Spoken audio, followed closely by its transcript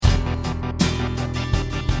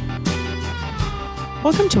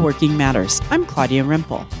Welcome to Working Matters. I'm Claudia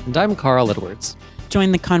Rempel. And I'm Carl Edwards.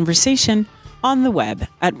 Join the conversation on the web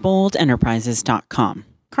at boldenterprises.com.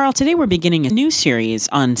 Carl, today we're beginning a new series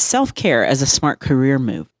on self-care as a smart career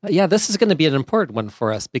move. Yeah, this is going to be an important one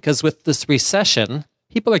for us because with this recession,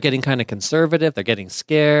 people are getting kind of conservative, they're getting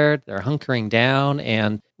scared, they're hunkering down,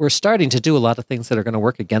 and we're starting to do a lot of things that are going to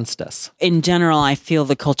work against us. In general, I feel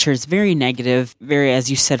the culture is very negative, very, as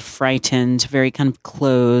you said, frightened, very kind of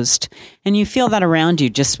closed. And you feel that around you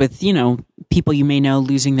just with, people you may know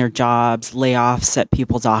losing their jobs, layoffs at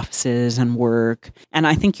people's offices and work. And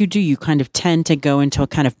I think you kind of tend to go into a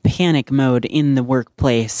kind of panic mode in the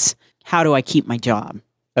workplace. How do I keep my job?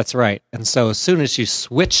 That's right. And so as soon as you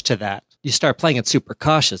switch to that, you start playing it super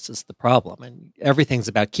cautious is the problem. And everything's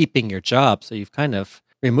about keeping your job. So you've kind of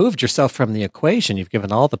removed yourself from the equation. You've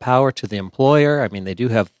given all the power to the employer. I mean, they do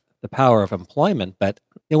have the power of employment, but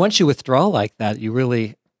once you withdraw like that, you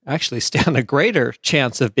really actually stand a greater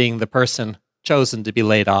chance of being the person chosen to be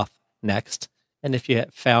laid off next. And if you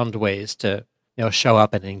have found ways to, show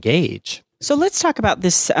up and engage. So let's talk about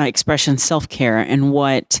this expression self-care and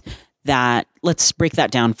let's break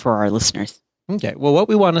that down for our listeners. Okay. Well, what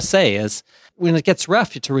we want to say is when it gets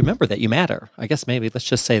rough, to remember that you matter. I guess maybe let's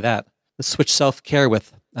just say that. Let's switch self-care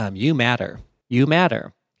with you matter. You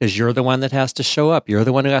matter because you're the one that has to show up. You're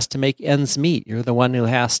the one who has to make ends meet. You're the one who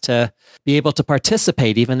has to be able to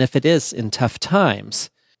participate, even if it is in tough times.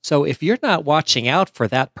 So if you're not watching out for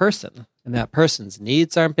that person and that person's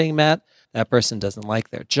needs aren't being met, that person doesn't like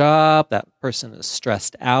their job, that person is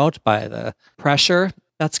stressed out by the pressure,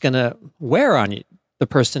 that's going to wear on you, the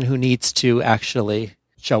person who needs to actually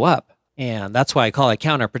show up. And that's why I call it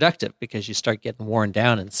counterproductive, because you start getting worn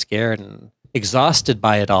down and scared and exhausted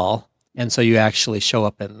by it all. And so you actually show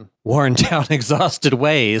up in worn down, exhausted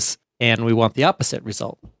ways, and we want the opposite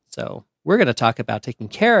result. So we're going to talk about taking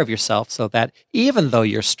care of yourself so that even though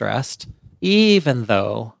you're stressed, even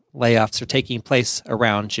though layoffs are taking place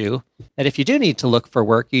around you, that if you do need to look for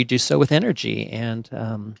work, you do so with energy and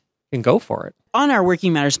can go for it. On our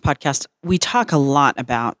Working Matters podcast, we talk a lot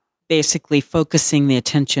about basically focusing the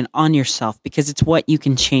attention on yourself because it's what you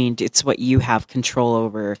can change. It's what you have control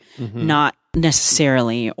over, not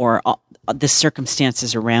necessarily or the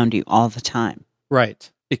circumstances around you all the time. Right.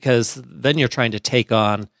 Because then you're trying to take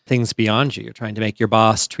on things beyond you. You're trying to make your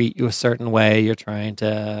boss treat you a certain way. You're trying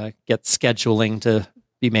to get scheduling to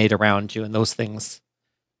be made around you. And those things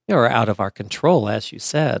are out of our control, as you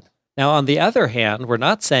said. Now, on the other hand, we're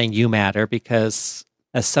not saying you matter because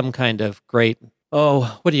as some kind of great,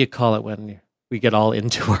 what do you call it when we get all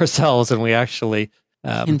into ourselves and we actually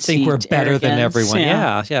think we're better than everyone?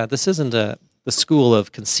 Yeah. This isn't the school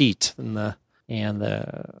of conceit and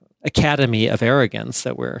the academy of arrogance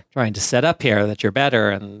that we're trying to set up here, that you're better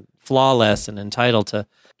and flawless and entitled to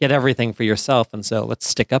get everything for yourself. And so let's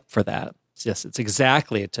stick up for that. It's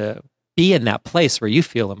exactly to be in that place where you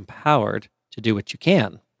feel empowered to do what you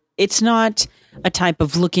can. It's not a type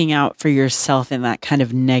of looking out for yourself in that kind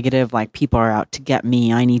of negative, like people are out to get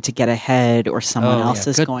me, I need to get ahead, or someone else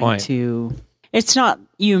is going to. It's not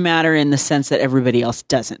you matter in the sense that everybody else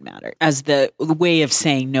doesn't matter, as the way of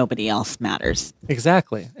saying nobody else matters.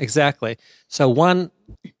 Exactly. So one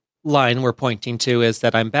line we're pointing to is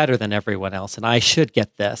that I'm better than everyone else and I should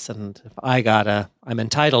get this. And if I'm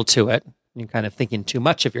entitled to it. You're kind of thinking too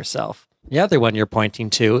much of yourself. The other one you're pointing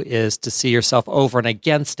to is to see yourself over and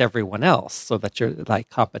against everyone else so that you're like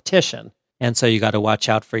competition. And so you got to watch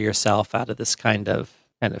out for yourself out of this kind of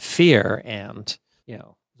fear and, there's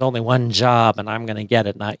only one job and I'm going to get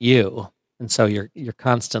it, not you. And so you're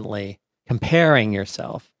constantly comparing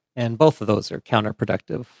yourself. And both of those are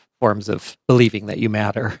counterproductive forms of believing that you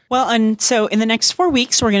matter. Well, and so in the next 4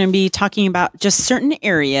 weeks, we're going to be talking about just certain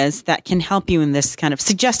areas that can help you in this kind of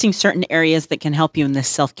suggesting certain areas that can help you in this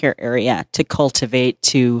self-care area to cultivate,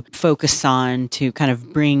 to focus on, to kind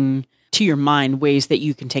of bring to your mind ways that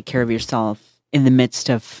you can take care of yourself in the midst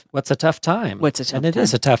of what's a tough time. And it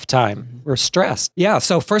is a tough time. We're stressed. Yeah.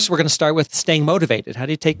 So first we're going to start with staying motivated. How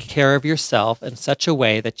do you take care of yourself in such a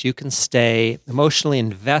way that you can stay emotionally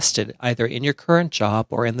invested either in your current job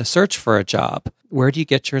or in the search for a job? Where do you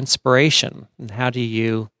get your inspiration? And how do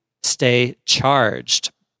you stay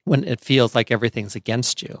charged when it feels like everything's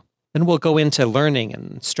against you? Then we'll go into learning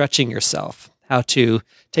and stretching yourself, how to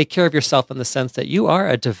take care of yourself in the sense that you are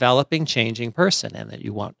a developing, changing person and that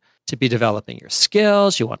you want to be developing your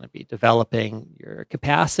skills, you want to be developing your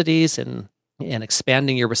capacities and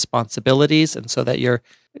expanding your responsibilities, and so that you're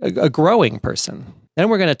a growing person. Then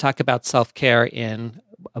we're going to talk about self-care in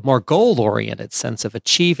a more goal-oriented sense of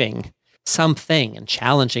achieving something and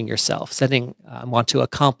challenging yourself, setting, want to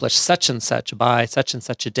accomplish such and such by such and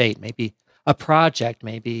such a date, maybe a project,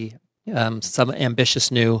 maybe some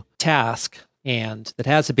ambitious new task, and that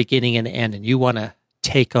has a beginning and end, and you want to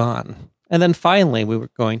take on. And then finally, we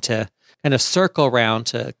were going to kind of circle around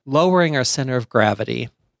to lowering our center of gravity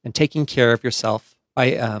and taking care of yourself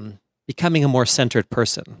by becoming a more centered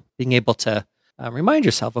person, being able to remind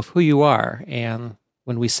yourself of who you are. And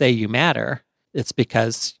when we say you matter, it's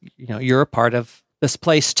because you're a part of this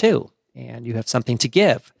place too, and you have something to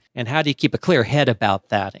give. And how do you keep a clear head about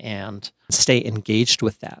that and stay engaged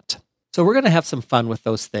with that? So we're going to have some fun with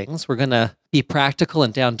those things. We're going to be practical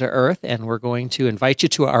and down to earth, and we're going to invite you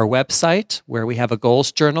to our website where we have a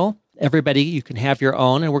goals journal. Everybody, you can have your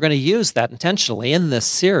own, and we're going to use that intentionally in this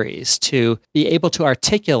series to be able to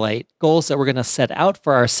articulate goals that we're going to set out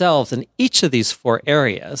for ourselves in each of these 4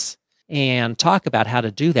 areas and talk about how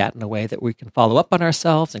to do that in a way that we can follow up on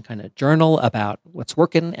ourselves and kind of journal about what's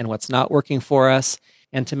working and what's not working for us,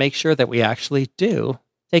 and to make sure that we actually do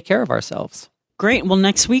take care of ourselves. Great. Well,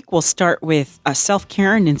 next week we'll start with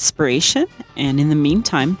self-care and inspiration. And in the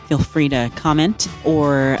meantime, feel free to comment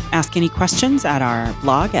or ask any questions at our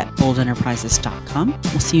blog at boldenterprises.com.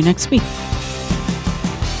 We'll see you next week.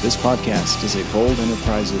 This podcast is a Bold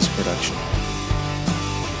Enterprises production.